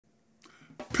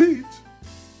Pete?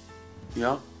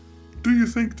 Yeah? Do you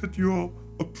think that you're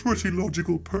a pretty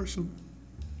logical person?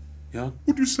 Yeah?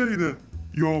 Would you say that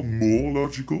you're more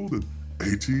logical than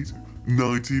 80 to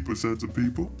 90% of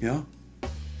people? Yeah?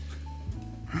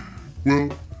 Well,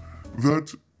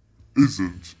 that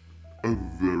isn't a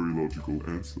very logical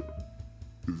answer,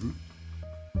 is it?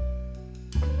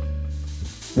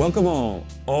 Welcome all.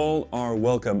 All are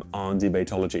welcome on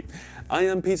Debatology. I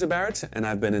am Peter Barrett and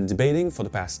I've been in debating for the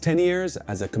past 10 years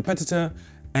as a competitor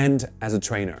and as a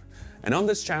trainer. And on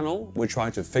this channel, we try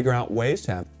to figure out ways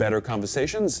to have better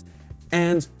conversations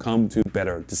and come to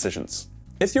better decisions.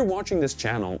 If you're watching this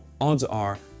channel, odds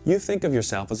are you think of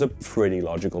yourself as a pretty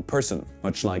logical person,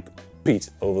 much like Pete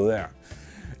over there.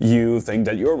 You think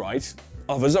that you're right,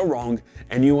 others are wrong,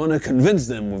 and you want to convince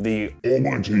them with the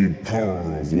almighty power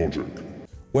of logic.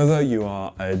 Whether you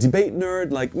are a debate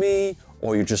nerd like me,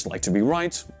 or you just like to be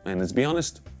right, and let's be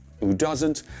honest, who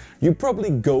doesn't, you probably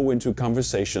go into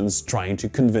conversations trying to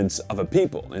convince other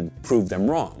people and prove them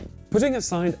wrong. Putting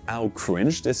aside how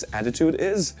cringe this attitude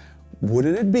is,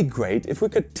 wouldn't it be great if we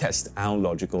could test how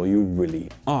logical you really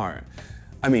are?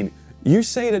 I mean, you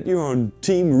say that you're on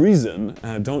Team Reason,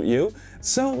 don't you?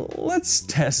 So let's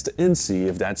test and see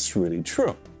if that's really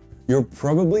true. You're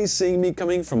probably seeing me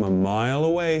coming from a mile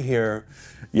away here.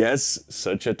 Yes,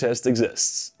 such a test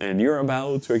exists, and you're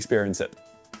about to experience it.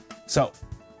 So,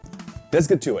 let's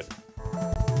get to it.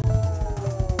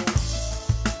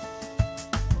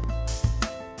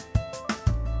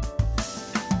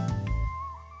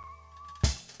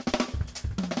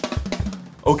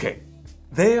 Okay,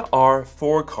 there are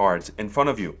 4 cards in front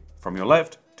of you, from your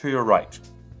left to your right.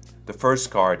 The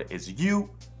first card is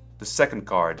U, the second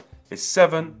card is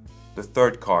 7, the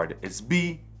third card is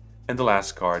B, and the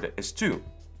last card is 2.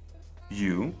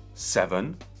 U,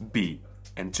 7, B,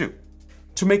 and 2.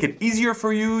 To make it easier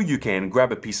for you, you can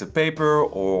grab a piece of paper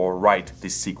or write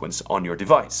this sequence on your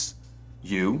device.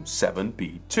 U, 7,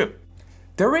 B, 2.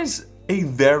 There is a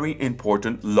very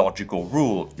important logical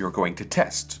rule you're going to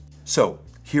test. So,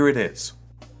 here it is.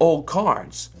 All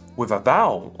cards with a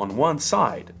vowel on one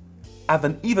side have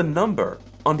an even number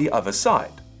on the other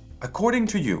side. According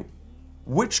to you,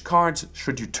 which cards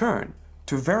should you turn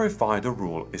to verify the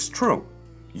rule is true?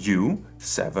 U,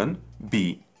 7,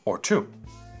 B, or 2?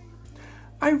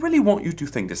 I really want you to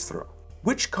think this through.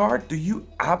 Which card do you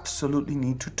absolutely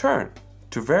need to turn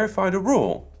to verify the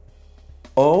rule?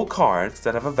 All cards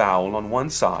that have a vowel on one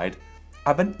side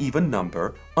have an even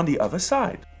number on the other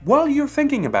side. While you're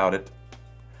thinking about it,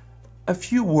 a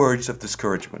few words of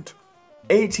discouragement.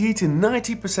 80 to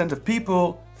 90% of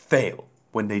people fail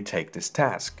when they take this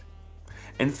task.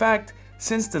 In fact,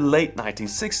 since the late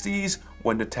 1960s,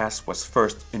 when the task was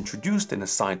first introduced in a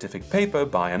scientific paper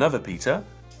by another Peter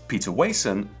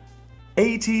Wason,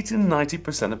 80 to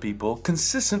 90% of people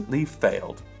consistently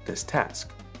failed this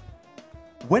task.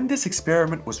 When this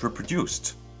experiment was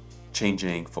reproduced,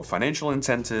 changing for financial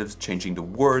incentives, changing the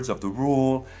words of the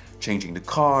rule, changing the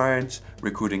cards,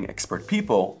 recruiting expert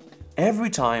people,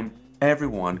 every time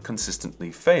everyone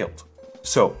consistently failed.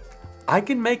 So, I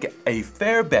can make a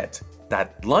fair bet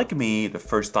that, like me, the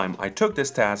first time I took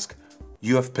this task,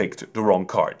 you have picked the wrong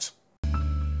cards.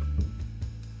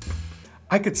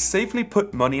 I could safely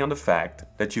put money on the fact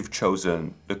that you've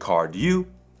chosen the card U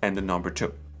and the number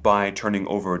 2. By turning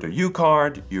over the U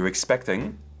card, you're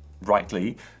expecting,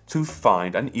 rightly, to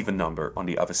find an even number on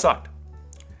the other side.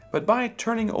 But by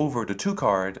turning over the 2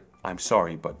 card, I'm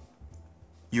sorry, but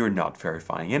you're not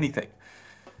verifying anything.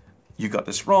 You got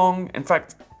this wrong. In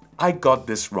fact, I got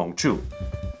this wrong too.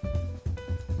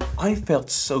 I felt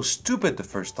so stupid the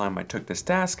first time I took this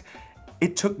task.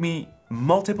 It took me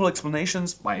multiple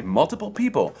explanations by multiple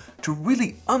people to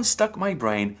really unstuck my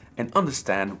brain and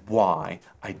understand why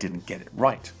I didn't get it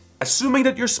right. Assuming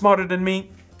that you're smarter than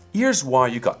me, here's why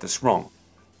you got this wrong.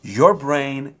 Your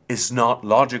brain is not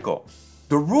logical.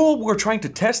 The rule we're trying to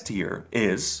test here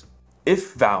is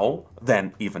if vowel,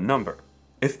 then even number.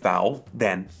 If vowel,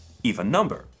 then even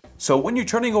number. So when you're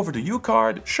turning over the U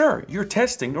card, sure, you're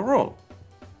testing the rule.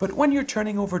 But when you're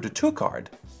turning over the 2 card,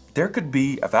 there could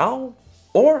be a vowel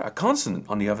or a consonant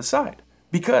on the other side,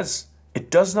 because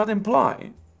it does not imply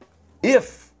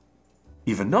if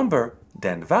even number,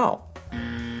 then vowel.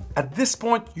 At this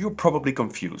point, you're probably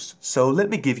confused, so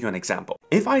let me give you an example.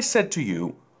 If I said to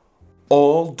you,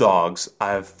 all dogs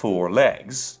have 4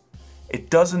 legs,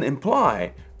 it doesn't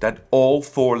imply that all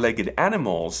 4-legged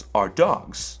animals are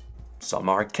dogs. Some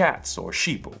are cats or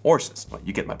sheep or horses. Well,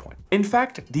 you get my point. In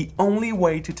fact, the only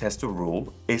way to test a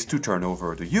rule is to turn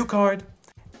over the U card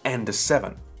and the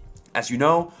 7. As you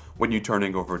know, when you're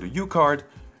turning over the U card,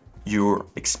 you're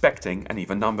expecting an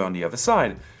even number on the other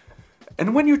side.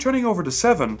 And when you're turning over the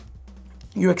 7,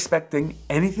 you're expecting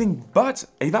anything but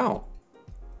a vowel.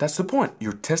 That's the point.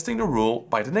 You're testing the rule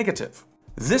by the negative.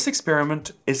 This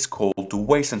experiment is called the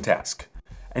Wason Task.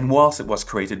 And whilst it was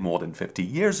created more than 50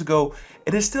 years ago,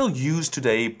 it is still used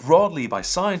today broadly by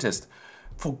scientists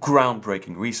for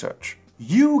groundbreaking research.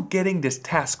 You getting this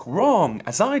task wrong,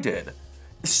 as I did,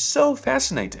 is so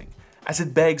fascinating, as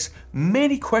it begs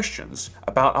many questions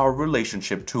about our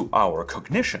relationship to our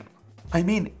cognition. I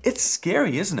mean, it's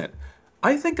scary, isn't it?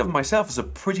 I think of myself as a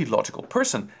pretty logical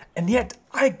person, and yet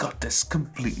I got this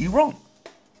completely wrong.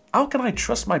 How can I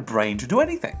trust my brain to do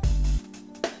anything?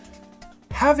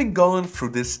 Having gone through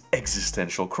this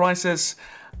existential crisis,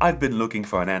 I've been looking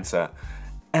for an answer.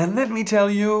 And let me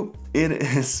tell you, it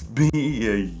is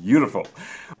beautiful.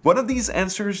 One of these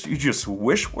answers you just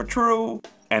wish were true,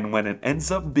 and when it ends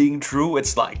up being true,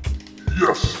 it's like,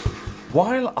 Yes!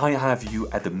 while I have you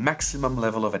at the maximum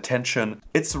level of attention,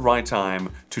 it's the right time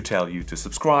to tell you to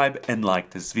subscribe and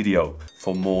like this video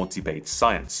for more debate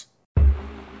science.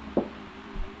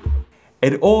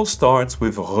 It all starts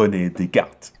with René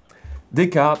Descartes.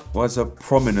 Descartes was a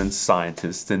prominent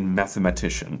scientist and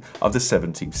mathematician of the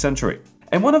 17th century.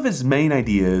 And one of his main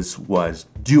ideas was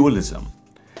dualism.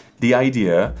 The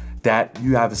idea that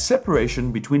you have a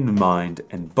separation between the mind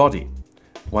and body.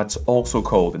 What's also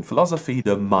called in philosophy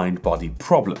the mind-body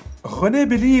problem. René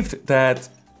believed that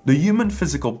the human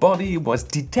physical body was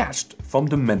detached from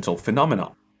the mental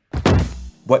phenomena,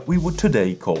 what we would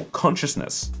today call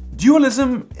consciousness.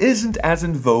 Dualism isn't as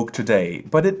in vogue today,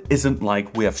 but it isn't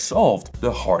like we have solved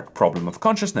the hard problem of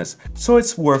consciousness, so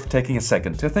it's worth taking a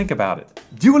second to think about it.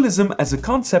 Dualism as a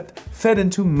concept fed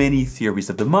into many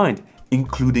theories of the mind,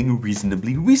 including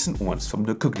reasonably recent ones from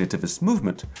the cognitivist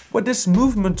movement. What this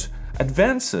movement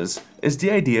advances is the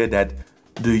idea that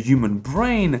the human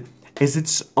brain is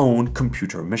its own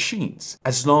computer machines.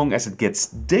 As long as it gets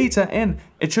data in,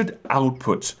 it should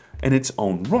output in its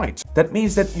own right. That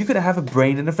means that you could have a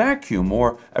brain in a vacuum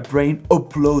or a brain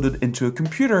uploaded into a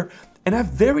computer and have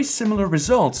very similar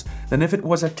results than if it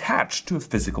was attached to a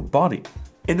physical body.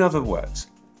 In other words,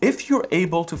 if you're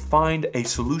able to find a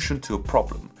solution to a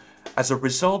problem as a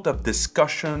result of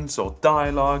discussions or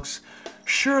dialogues,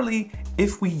 surely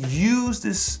if we use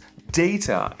this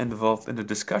data involved in the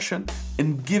discussion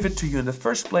and give it to you in the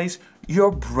first place,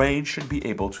 your brain should be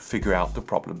able to figure out the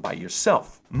problem by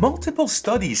yourself. Multiple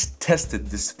studies tested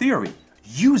this theory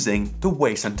using the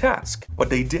Wason Task. What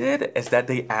they did is that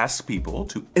they asked people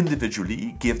to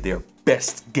individually give their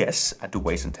best guess at the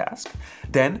Wason Task.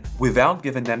 Then, without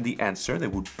giving them the answer, they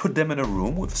would put them in a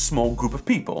room with a small group of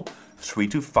people, 3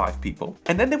 to 5 people,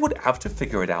 and then they would have to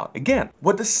figure it out again.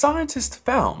 What the scientists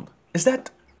found is that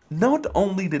not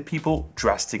only did people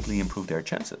drastically improve their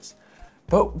chances,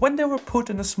 but when they were put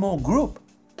in a small group,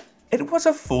 it was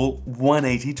a full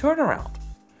 180 turnaround.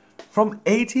 From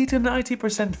 80 to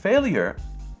 90% failure,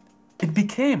 it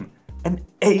became an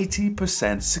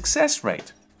 80% success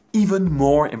rate. Even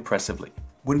more impressively,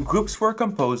 when groups were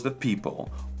composed of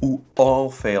people who all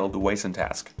failed the Wason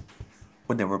Task,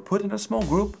 when they were put in a small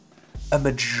group, a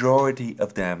majority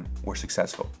of them were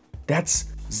successful. That's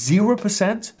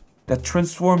 0% that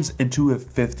transforms into a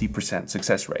 50%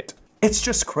 success rate. It's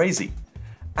just crazy.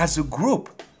 As a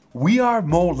group, we are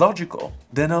more logical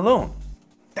than alone.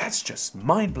 That's just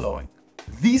mind-blowing.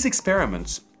 These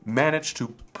experiments managed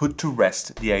to put to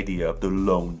rest the idea of the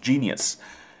lone genius.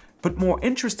 But more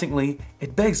interestingly,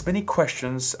 it begs many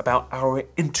questions about our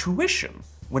intuition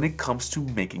when it comes to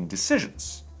making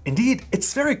decisions. Indeed,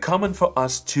 it's very common for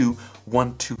us to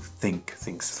want to think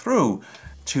things through,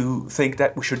 to think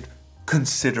that we should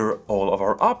consider all of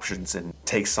our options and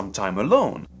take some time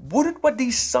alone. Wouldn't what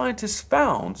these scientists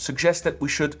found suggest that we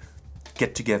should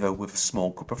get together with a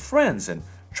small group of friends and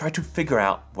try to figure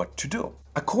out what to do?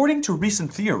 According to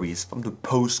recent theories from the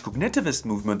post-cognitivist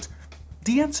movement,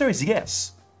 the answer is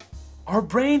yes. Our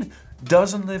brain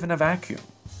doesn't live in a vacuum.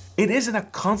 It is in a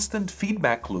constant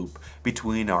feedback loop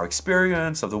between our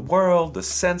experience of the world, the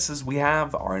senses we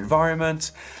have, our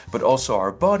environment, but also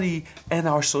our body and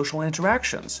our social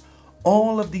interactions.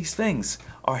 All of these things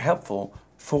are helpful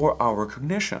for our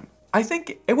cognition. I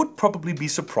think it would probably be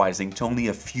surprising to only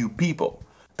a few people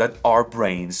that our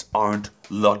brains aren't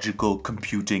logical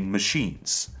computing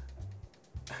machines.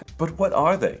 But what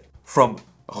are they? From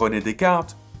René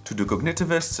Descartes to the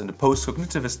cognitivists and the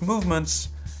post-cognitivist movements,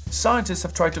 scientists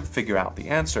have tried to figure out the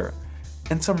answer,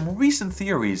 and some recent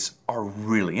theories are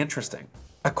really interesting.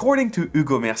 According to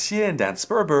Hugo Mercier and Dan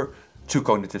Sperber, two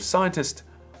cognitive scientists,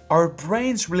 our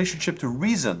brain's relationship to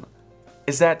reason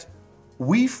is that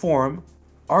we form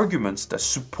arguments that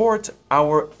support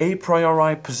our a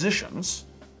priori positions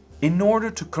in order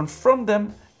to confront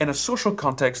them in a social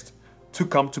context to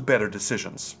come to better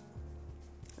decisions.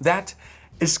 That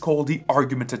is called the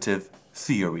argumentative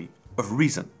theory of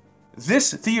reason.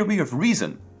 This theory of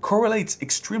reason correlates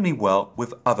extremely well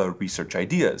with other research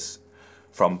ideas,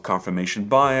 from confirmation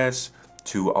bias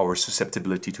to our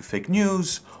susceptibility to fake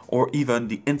news, or even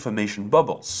the information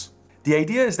bubbles. The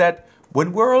idea is that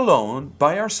when we're alone,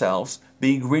 by ourselves,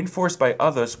 being reinforced by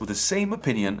others with the same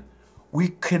opinion, we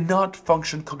cannot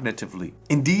function cognitively.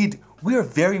 Indeed, we are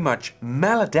very much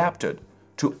maladapted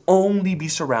to only be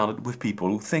surrounded with people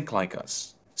who think like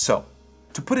us. So,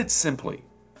 to put it simply,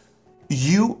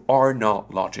 you are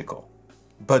not logical,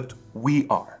 but we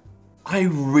are. I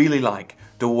really like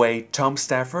the way Tom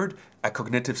Stafford, a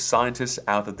cognitive scientist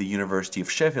out of the University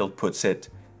of Sheffield, puts it: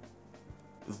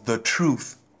 the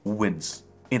truth wins.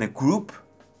 In a group,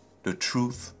 the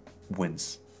truth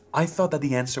wins. I thought that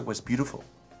the answer was beautiful.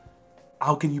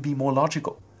 How can you be more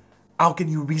logical? How can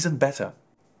you reason better?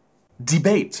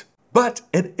 Debate. But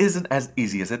it isn't as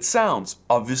easy as it sounds.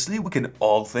 Obviously, we can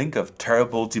all think of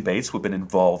terrible debates we've been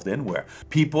involved in where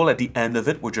people at the end of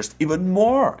it were just even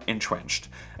more entrenched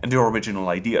in their original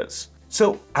ideas.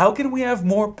 So how can we have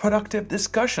more productive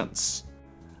discussions?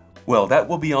 Well, that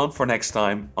will be on for next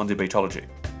time on Debatology.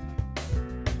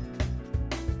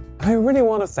 I really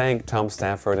want to thank Tom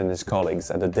Stafford and his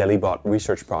colleagues at the DailyBot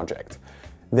research project.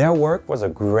 Their work was a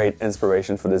great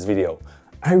inspiration for this video.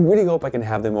 I really hope I can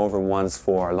have them over once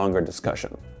for a longer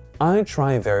discussion. I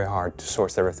try very hard to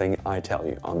source everything I tell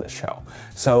you on this show,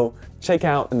 so check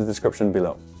out in the description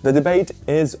below. The debate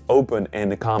is open in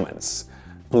the comments.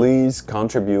 Please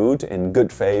contribute in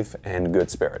good faith and good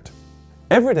spirit.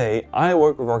 Every day, I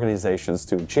work with organizations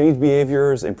to change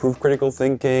behaviors, improve critical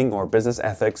thinking, or business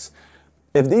ethics.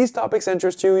 If these topics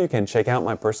interest you, you can check out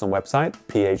my personal website,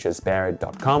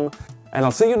 phsbarrett.com, and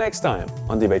I'll see you next time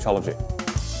on Debatology.